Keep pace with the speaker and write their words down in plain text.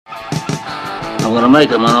I'm gonna make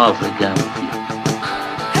him an offer again with you.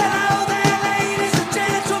 Hello there, ladies and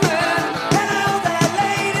gentlemen. Hello there,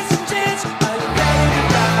 ladies and gents. Are you ready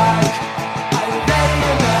to rock? Are you ready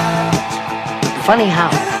to match? Funny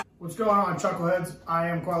how. What's going on, Chuckleheads? I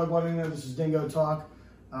am Carly Bloodington. This is Dingo Talk.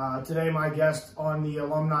 Today, my guest on the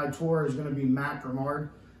Alumni Tour is going to be Matt Grimard.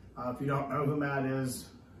 If you don't know who Matt is,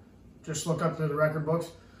 just look up through the record books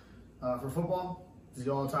for football. He's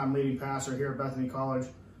the all-time leading passer here at Bethany College.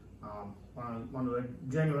 One of the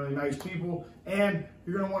genuinely nice people. And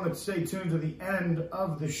you're going to want to stay tuned to the end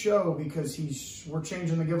of the show because we're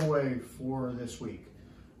changing the giveaway for this week.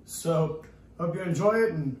 So, hope you enjoy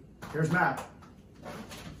it, and here's Matt.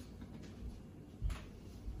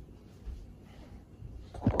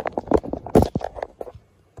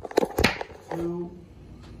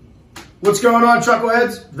 What's going on,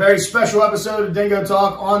 Chuckleheads? Very special episode of Dingo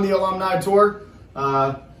Talk on the Alumni Tour.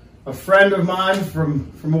 A friend of mine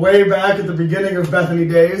from way back at the beginning of Bethany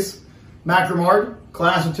days, Matt Grimard,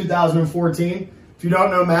 class of 2014. If you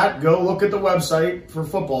don't know Matt, go look at the website for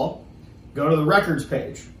football. Go to the records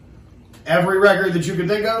page. Every record that you can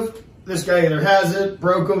think of, this guy either has it,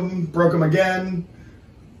 broke them again.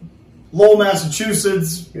 Lowell,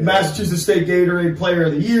 Massachusetts, Massachusetts State Gatorade Player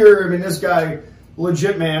of the Year. I mean, this guy,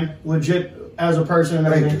 legit man, legit as a person and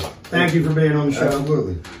everything. Thank you for being on the show.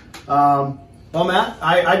 Absolutely. Well, Matt,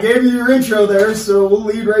 I gave you your intro there, so we'll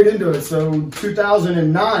lead right into it. So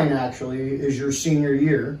 2009, actually, is your senior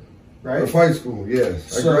year, right? Of high school,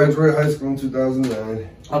 yes. I graduated high school in 2009.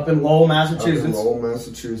 Up in Lowell, Massachusetts. Up in Lowell,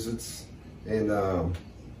 Massachusetts. And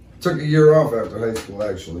took a year off after high school,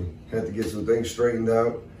 actually. Had to get some things straightened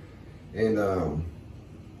out. And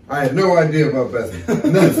I had no idea about Bethany.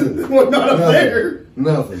 Nothing. Well, not up there.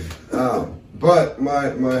 Nothing. But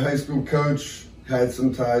my high school coach had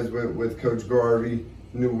some ties with Coach Garvey,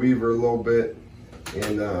 knew Weaver a little bit,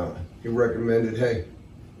 and he recommended, hey,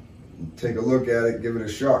 take a look at it, give it a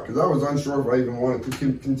shot, because I was unsure if I even wanted to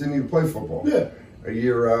continue to play football. Yeah. A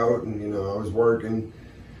year out, and I was working.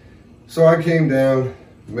 So I came down,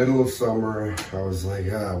 middle of summer, I was like,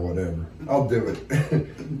 whatever, I'll do it.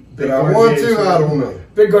 Did I want to? I don't know.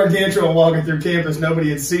 Big gargantuan walking through campus nobody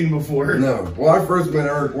had seen before. No. Well, I first met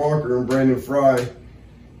Eric Walker and Brandon Fry.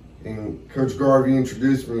 And Coach Garvey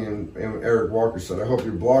introduced me, and Eric Walker said, I hope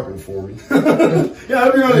you're blocking for me. Yeah,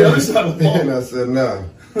 I'll be on the other side of the ball. And I said, no.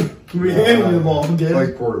 We handle the ball, again.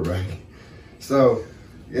 Like quarterback. So,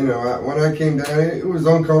 when I came down, it was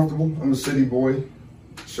uncomfortable. I'm a city boy.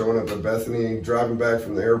 Showing up at Bethany, driving back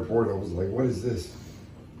from the airport, I was like, what is this?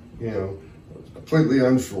 I was completely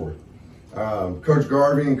unsure. Coach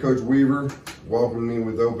Garvey and Coach Weaver welcomed me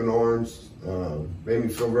with open arms, made me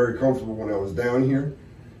feel very comfortable when I was down here.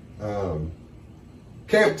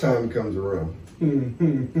 Camp time comes around.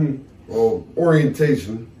 Well,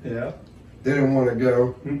 orientation. Yeah. Didn't want to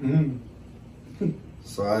go.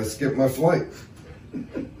 So I skipped my flight.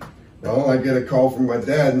 Well, I get a call from my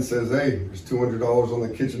dad and says, hey, there's $200 on the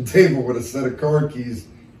kitchen table with a set of car keys.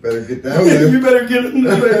 Better get down there. You better get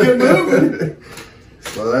moving.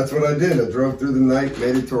 So that's what I did. I drove through the night,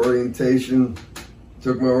 made it to orientation,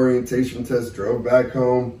 took my orientation test, drove back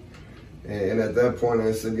home. And at that point,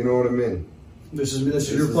 I said, you know what, I'm in. This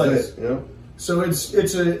is your place. It, So it's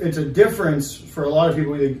a difference for a lot of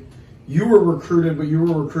people. You were recruited, but you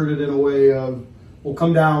were recruited in a way of, well,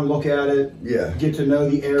 come down, look at it, get to know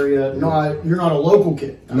the area. Yeah. You're not a local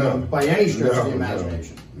kid, by any stretch of the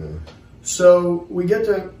imagination. No. So we get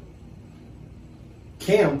to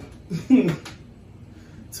camp.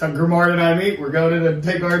 That's how Grimard and I meet. We're going to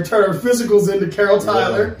take our physicals into Carroll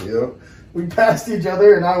Tyler. Yeah. We passed each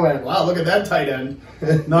other, and I went, wow, look at that tight end.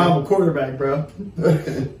 No, I'm a quarterback, bro.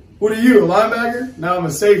 What are you, a linebacker? No, I'm a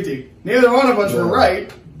safety. Neither one of us were right,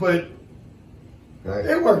 but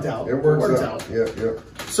it worked out. It worked out. Yeah.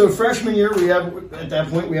 So freshman year, at that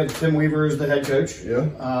point, we had Tim Weaver as the head coach. Yeah.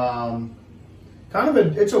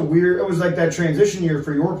 It was like that transition year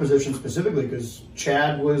for your position specifically, because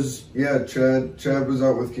Chad was... Yeah, Chad was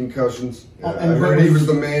out with concussions. And I heard he was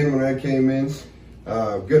the man when I came in.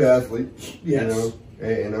 Good athlete, yes.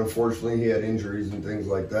 And unfortunately he had injuries and things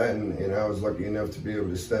like that, and I was lucky enough to be able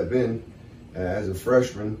to step in as a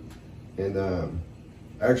freshman. And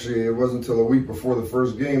actually, it wasn't until a week before the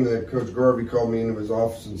first game that Coach Garvey called me into his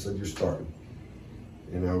office and said, you're starting.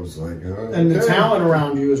 And I was like, And the talent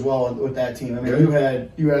around you as well with that team. I mean, you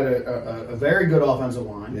had a very good offensive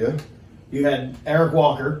line. Yeah. You had Eric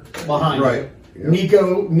Walker behind you. Yep.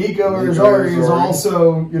 Nico Irizarry is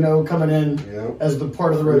also, coming in as the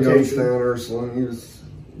part of the rotation.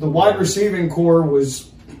 The wide receiving core was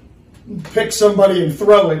pick somebody and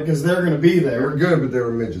throw it because they're going to be there. They were good, but they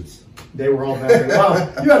were midgets. They were all very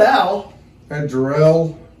well. You had Al. Had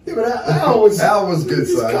Jarrell. Yeah, but Al was good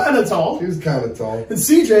size. Kind of tall. He was kind of tall. And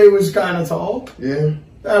CJ was kind of tall. Yeah.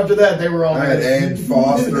 After that, they were all. I had Ed,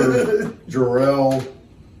 Foster, Jarrell.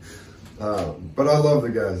 But I love the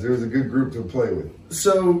guys. It was a good group to play with.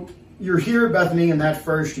 So you're here at Bethany in that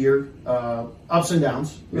first year, ups and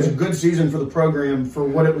downs. It was a good season for the program for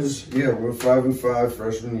what it was. Yeah, we're 5-5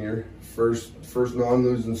 freshman year. First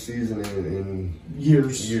non-losing season in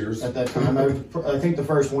years at that time. I think the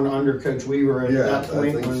first one under Coach Weaver at that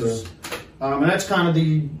point was. So. And that's kind of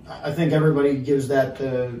I think everybody gives that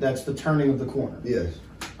that's the turning of the corner. Yes.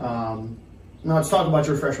 Now let's talk about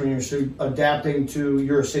your freshman year. So adapting to,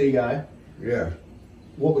 you're a city guy. Yeah.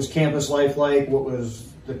 What was campus life like? What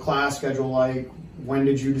was the class schedule like? When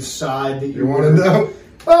did you decide that you want to know?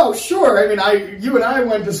 Oh, sure. I mean, you and I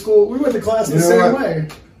went to school. We went to class the same way.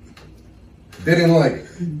 Didn't like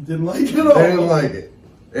it. Didn't like it at all. Didn't like it.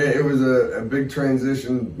 It was a big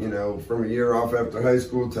transition, from a year off after high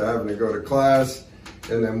school to having to go to class,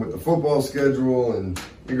 and then with the football schedule, and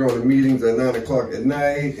you're going to meetings at 9 o'clock at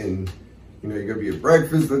night, and you're going to be at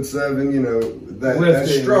breakfast at 7. That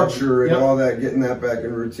structure and all that, getting that back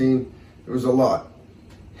in routine. It was a lot.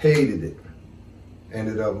 Hated it.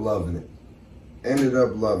 Ended up loving it.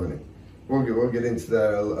 We'll get into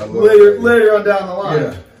that a little later on down the line.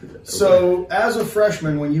 Yeah. So, as a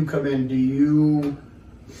freshman, when you come in, do you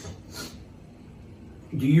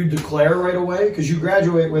declare right away? Because you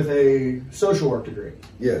graduate with a social work degree.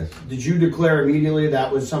 Yes. Did you declare immediately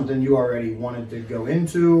that was something you already wanted to go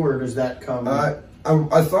into, or does that come? I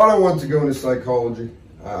thought I wanted to go into psychology.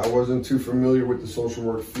 I wasn't too familiar with the social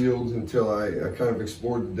work field until I kind of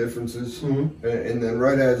explored the differences. Mm-hmm. And then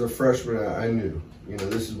right as a freshman, I knew,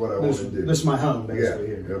 this is what I want to do. This is my home,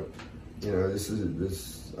 basically. Yeah. Yep.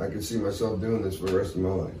 This. I could see myself doing this for the rest of my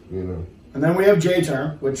life. And then we have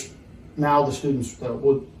J-term, which now the students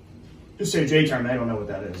will just say J-term. They don't know what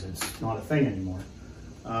that is. It's not a thing anymore.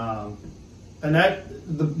 And that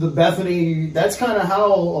the Bethany. That's kind of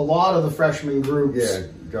how a lot of the freshman groups. Yeah.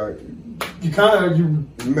 You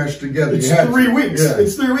mesh together. It's 3 weeks. Yeah.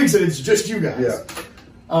 It's 3 weeks, and it's just you guys. Yeah.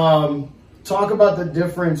 Talk about the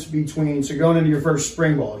difference between going into your first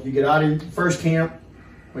spring ball. You get out of your first camp,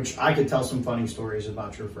 which I could tell some funny stories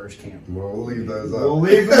about your first camp. Well, we'll leave those up. We'll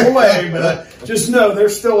leave them away, but just know they're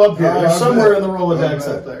still up here. They're somewhere in the Rolodex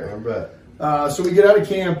up there. I bet. So we get out of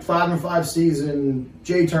camp, 5-5 season.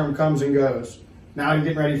 J-term comes and goes. Now you're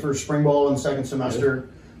getting ready for spring ball in the second semester.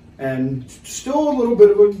 Yeah. And still a little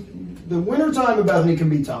bit of the wintertime in Bethany can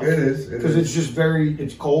be tough. It is. Because it's just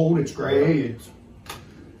it's cold, it's gray, it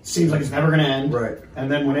seems like it's never going to end. Right.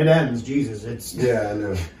 And then when it ends, Jesus, it's... Yeah, I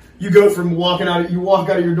know. You go from walk out of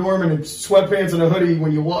your dorm and it's sweatpants and a hoodie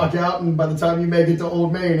when you walk out, and by the time you make it to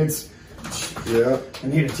Old Main, it's... Yeah. I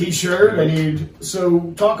need a t-shirt,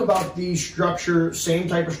 So talk about the structure, same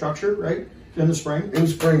type of structure, right? In the spring? In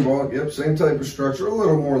spring ball, yep, same type of structure, a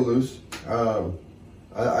little more loose.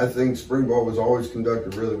 I think spring ball was always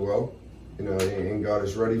conducted really well, and got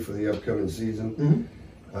us ready for the upcoming season.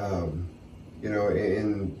 Mm-hmm.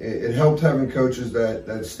 And it helped having coaches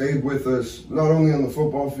that stayed with us, not only on the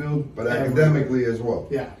football field, but academically as well.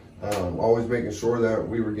 Yeah. Always making sure that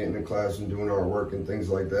we were getting to class and doing our work and things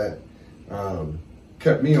like that.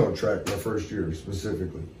 Kept me on track my first year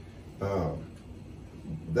specifically.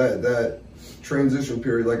 That transition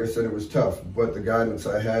period, like I said, it was tough, but the guidance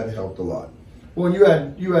I had helped a lot. Well, you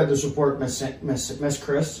had to support Miss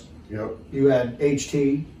Chris. Yep. You had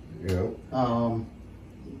HT. Yep.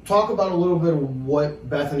 Talk about a little bit of what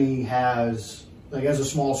Bethany has, like as a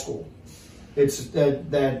small school. It's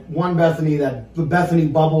that one Bethany, the Bethany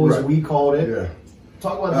bubble, as we called it. Yeah.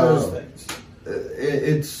 Talk about those things.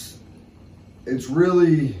 It's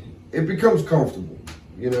really, it becomes comfortable.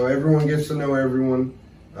 Everyone gets to know everyone,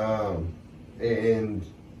 and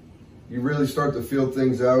you really start to feel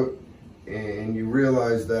things out, and you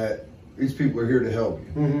realize that these people are here to help you.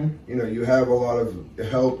 Mm-hmm. You have a lot of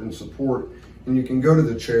help and support. And you can go to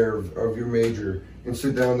the chair of your major and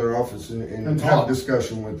sit down in their office and have a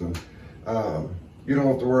discussion with them. You don't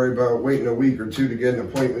have to worry about waiting a week or two to get an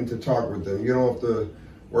appointment to talk with them. You don't have to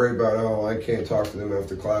worry about, I can't talk to them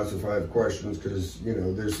after class if I have questions because,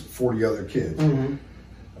 there's 40 other kids. Mm-hmm.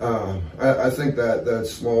 I think that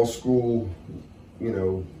small school,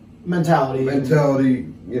 mentality,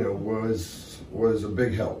 was a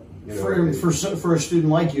big help. For a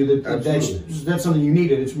student like you, that's something you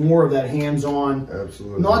needed. It's more of that hands-on.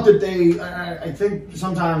 Absolutely. Not that I think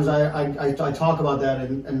sometimes I talk about that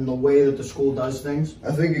in the way that the school does things.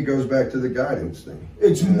 I think it goes back to the guidance thing.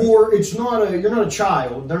 It's more. It's not you're not a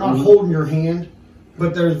child. They're not holding your hand,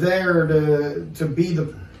 but they're there to be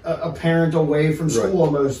a parent away from school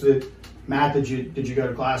almost. That Matt, did you go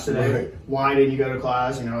to class today? Right. Why didn't you go to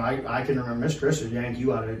class? You know, I can remember Miss Chris would yank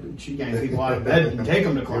people out of bed and take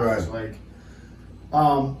them to class. Right.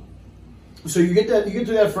 Like, so you get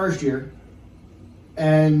through that first year,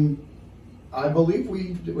 and I believe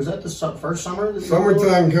was that the first summer?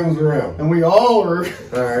 Summertime comes around. And we all were.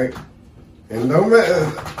 All right. And no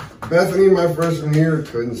matter, Bethany, my freshman year,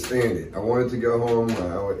 couldn't stand it. I wanted to go home.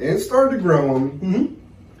 And it started to grow on me. Mm-hmm.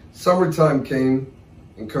 Summertime came,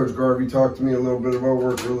 and Coach Garvey talked to me a little bit about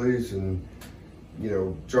work release and,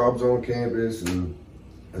 jobs on campus. And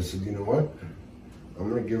I said, you know what? I'm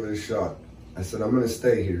going to give it a shot. I said, I'm going to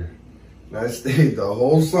stay here. And I stayed the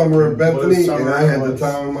whole summer at Bethany, and I had the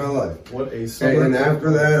time of my life. What a summer! And after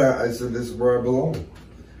that, I said, "This is where I belong."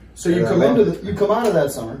 So you come out of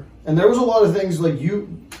that summer, and there was a lot of things like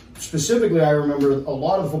you specifically. I remember a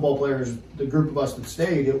lot of football players, the group of us that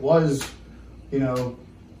stayed. It was, you go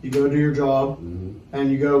do your job, and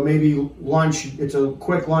you go maybe lunch. It's a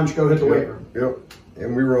quick lunch. Go hit the weight room. Yep.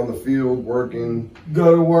 And we were on the field working.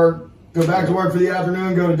 Go to work. Go back to work for the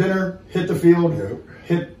afternoon. Go to dinner. Hit the field. Yep.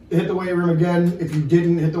 Hit the weight room again if you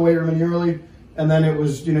didn't hit the weight room any early, and then it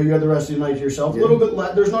was you had the rest of the night to yourself. A little bit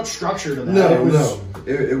there's not structure to that.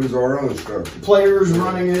 It was our own structure. Players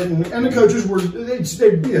running it, and the coaches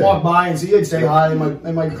they'd walk by and see, they'd say hi,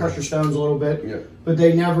 they might crush your stones a little bit, but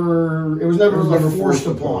it was never forced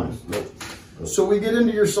upon. Nope. So we get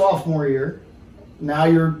into your sophomore year. Now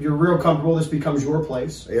you're real comfortable. This becomes your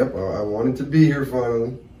place. Yep, I wanted to be here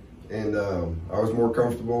finally, and I was more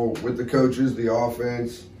comfortable with the coaches, the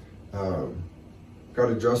offense. Got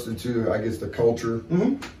adjusted to, I guess, the culture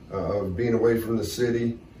of being away from the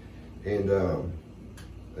city, and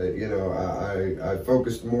I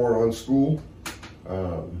focused more on school.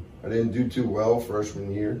 I didn't do too well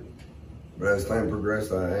freshman year, but as time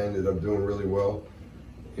progressed, I ended up doing really well.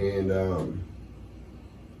 And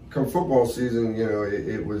come football season,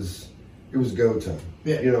 it was go time.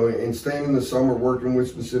 Yeah. And staying in the summer working with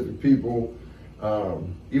specific people.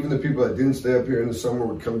 Even the people that didn't stay up here in the summer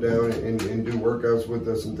would come down and do workouts with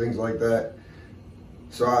us and things like that.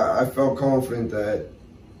 So I felt confident that,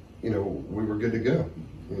 we were good to go,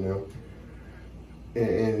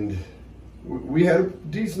 And we had a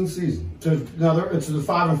decent season. So now it's the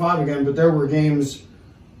 5-5 again, but there were games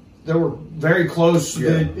that were very close.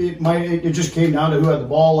 Yeah. It just came down to who had the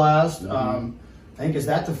ball last. I think, is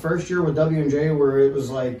that the first year with W&J where it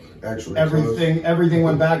was like Actually everything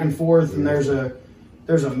went back and forth, and there's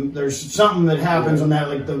something that happens on that,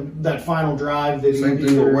 like that final drive that same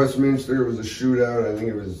thing with Westminster. It was a shootout. I think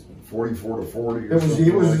it was 44-40 or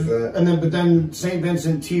something like that. But then St.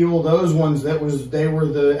 Vincent, Teal, those ones they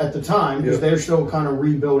were at the time, because they're still kind of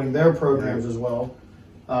rebuilding their programs as well.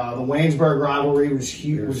 The Waynesburg rivalry was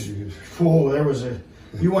huge.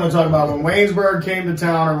 You want to talk about when Waynesburg came to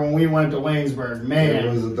town or when we went to Waynesburg, man.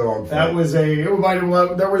 It was a dog fight. That was it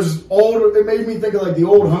made me think of like the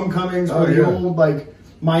old homecomings or the old like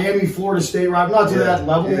Miami, Florida State rivalry. Not to that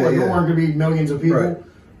level, there weren't going to be millions of people,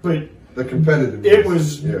 but the competitive. It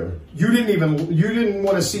was, you didn't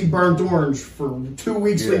want to see burnt orange for 2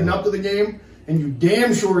 weeks leading up to the game, and you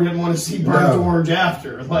damn sure didn't want to see burnt orange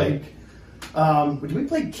after. Like, did we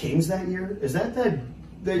play Kings that year? Is that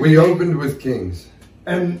we opened with Kings.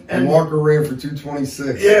 And Walker ran for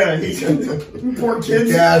 226. Yeah, poor kids.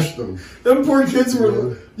 He gashed them. Them poor kids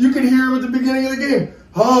were. You could hear him at the beginning of the game.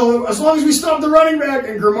 Oh, as long as we stop the running back,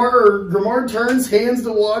 and Grimard turns, hands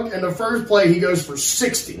to walk, and the first play he goes for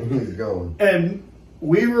 60. He's going. And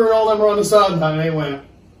we were all them were on the sideline, and they went,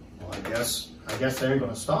 well, I guess they ain't going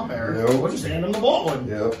to stop Eric. Nope. We'll just hand him the ball.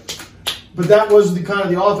 Yep. But that was the kind of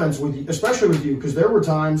the offense with you, especially with you, because there were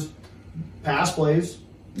times, pass plays,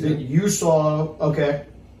 that you saw, okay,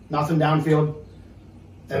 nothing downfield.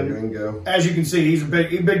 And go. As you can see, he's a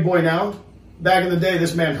big boy now. Back in the day,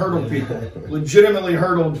 this man hurdled people. Legitimately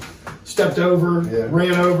hurdled, stepped over,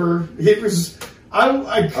 ran over. It was, I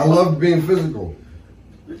loved being physical.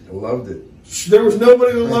 I loved it. There was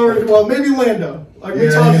nobody that lowered, well, maybe Lando. Like we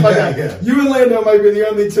talked about that. Yeah. You and Lando might be the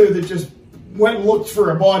only two that just went and looked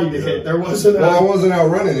for a body to hit. There wasn't I wasn't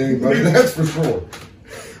outrunning anybody, that's for sure.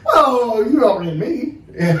 Well, you outran me.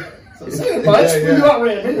 Yeah. So say it much, but you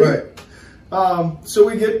outran me. Right. So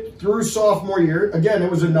we get through sophomore year. Again,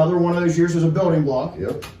 it was another one of those years as a building block.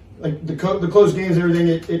 Yep. Like the close games and everything,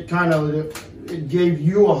 it gave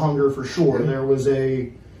you a hunger for sure. Yeah. There was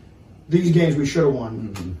these games we should have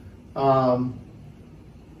won. Mm-hmm.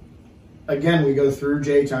 Again, we go through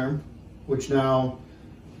J term, which now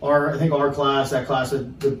our class, that class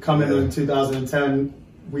that come in 2010,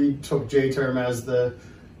 we took J term as the.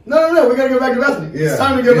 No, we got to go back to Bethany. Yeah. It's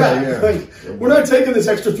time to go back. Yeah. Like, we're not taking this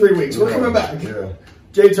extra 3 weeks. We're coming back. Yeah.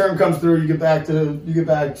 J term comes through. You get back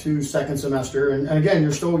to second semester, and again,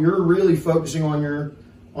 you're really focusing on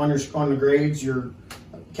the grades. You're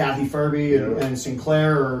Kathy Furby and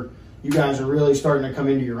Sinclair, you guys are really starting to come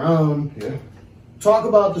into your own. Yeah. Talk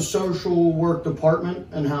about the social work department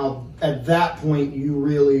and how at that point you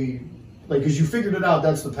really, because you figured it out,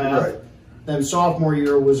 that's the path. Right. Then sophomore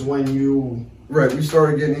year was when you... Right, we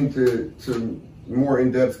started getting into more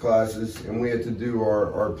in-depth classes, and we had to do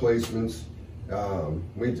our placements.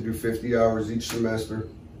 We had to do 50 hours each semester.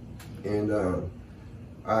 And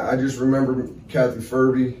I just remember Kathy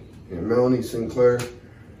Furby and Melanie Sinclair,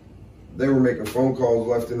 they were making phone calls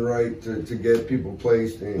left and right to get people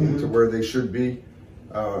placed and to where they should be.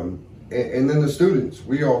 And then the students,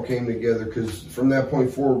 we all came together because from that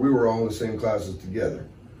point forward, we were all in the same classes together.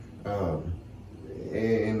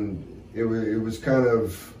 And it was kind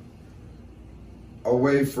of a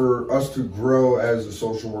way for us to grow as a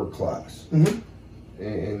social work class.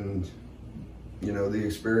 And, the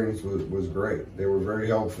experience was great. They were very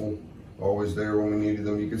helpful, always there when we needed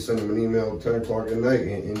them. You could send them an email at 10 o'clock at night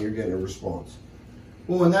and you're getting a response.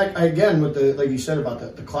 Well, and that, again, with like you said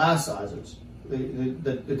about the class sizes,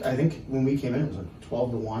 I think when we came in, it was like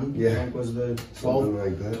 12 to 1. Yeah. I think was the 12,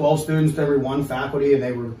 like that. 12 students to every one faculty,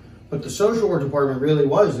 and but the social work department really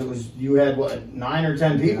you had, 9 or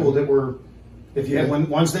 10 people that were, if you had,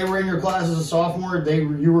 once they were in your class as a sophomore,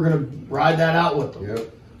 you were going to ride that out with them.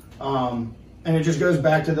 Yep. And it just goes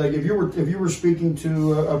back to if you were speaking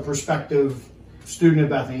to a prospective student at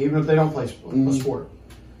Bethany, even if they don't play a sport,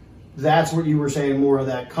 that's what you were saying, more of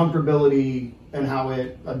that comfortability and how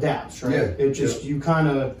it adapts, right? Yeah. It just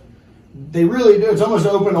they really do. It's almost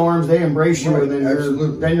open arms. They embrace you, Right,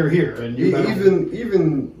 and then you're here. And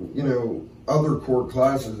even other core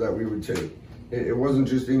classes that we would take, it wasn't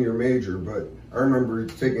just in your major, but I remember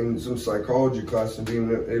taking some psychology class and being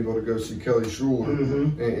able to go see Kelly Schuler,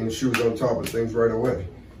 and she was on top of things right away.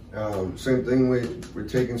 Same thing with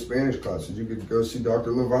taking Spanish classes. You could go see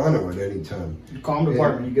Dr. Lovano at any time. Comm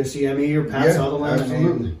department, you go see ME or Pat Sutherland,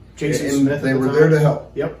 absolutely. Jason And Smith. they were there to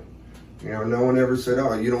help. Yep. No one ever said,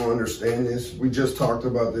 "Oh, you don't understand this. We just talked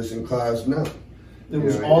about this in class." No, it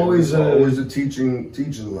was always a teaching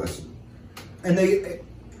lesson. And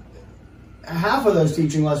half of those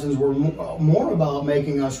teaching lessons were more about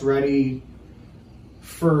making us ready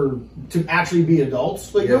to actually be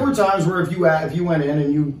adults. There were times where if you went in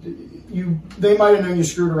and they might have known you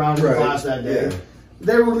screwed around in class that day. Yeah.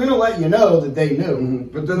 They were going to let you know that they knew.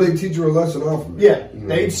 But then they teach you a lesson off of it. Yeah,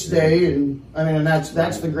 they'd stay, and that's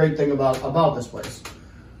the great thing about this place.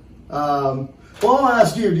 Well, I'll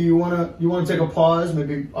ask you. Do you want to take a pause?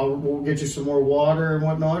 Maybe we'll get you some more water and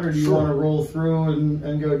whatnot, or do you want to roll through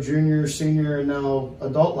and go junior, senior, and now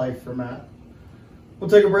adult life for Matt? We'll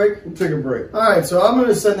take a break. We'll take a break. All right. So I'm going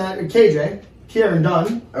to send that to KJ, Kieran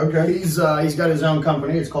Dunn. Okay. He's got his own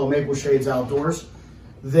company. It's called Maple Shades Outdoors.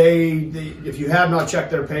 They if you have not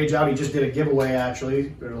checked their page out, he just did a giveaway. Actually,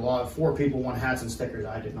 there were 4 people won hats and stickers.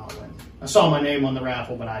 I did not win. I saw my name on the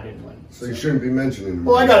raffle, but I didn't win. So you shouldn't be mentioning them.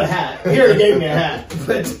 Well, I got a hat. He already gave me a hat.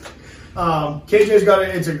 But KJ's got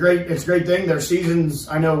it. It's a great thing. Their seasons,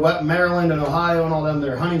 I know, Maryland and Ohio and all them.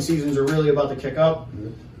 Their hunting seasons are really about to kick up.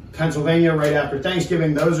 Pennsylvania right after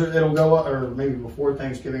Thanksgiving, it'll go up, or maybe before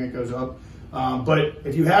Thanksgiving it goes up. But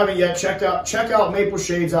if you haven't yet, check out Maple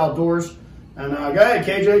Shades Outdoors. And go ahead,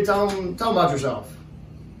 KJ, tell them about yourself.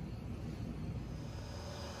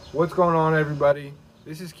 What's going on, everybody?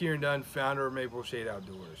 This is Kieran Dunn, founder of Maple Shade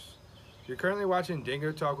Outdoors. You're currently watching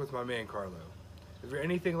Dingo Talk with my man Carlo. If you're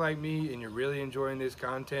anything like me and you're really enjoying this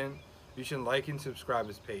content, you should like and subscribe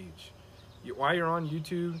his page. While you're on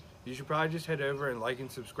YouTube, you should probably just head over and like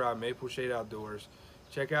and subscribe Maple Shade Outdoors.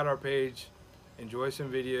 Check out our page, enjoy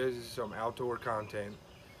some videos, some outdoor content.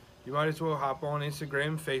 You might as well hop on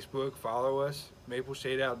Instagram, Facebook, follow us, Maple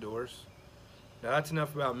Shade Outdoors. Now that's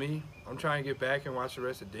enough about me. I'm trying to get back and watch the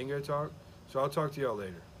rest of Dingo Talk, so I'll talk to y'all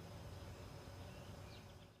later.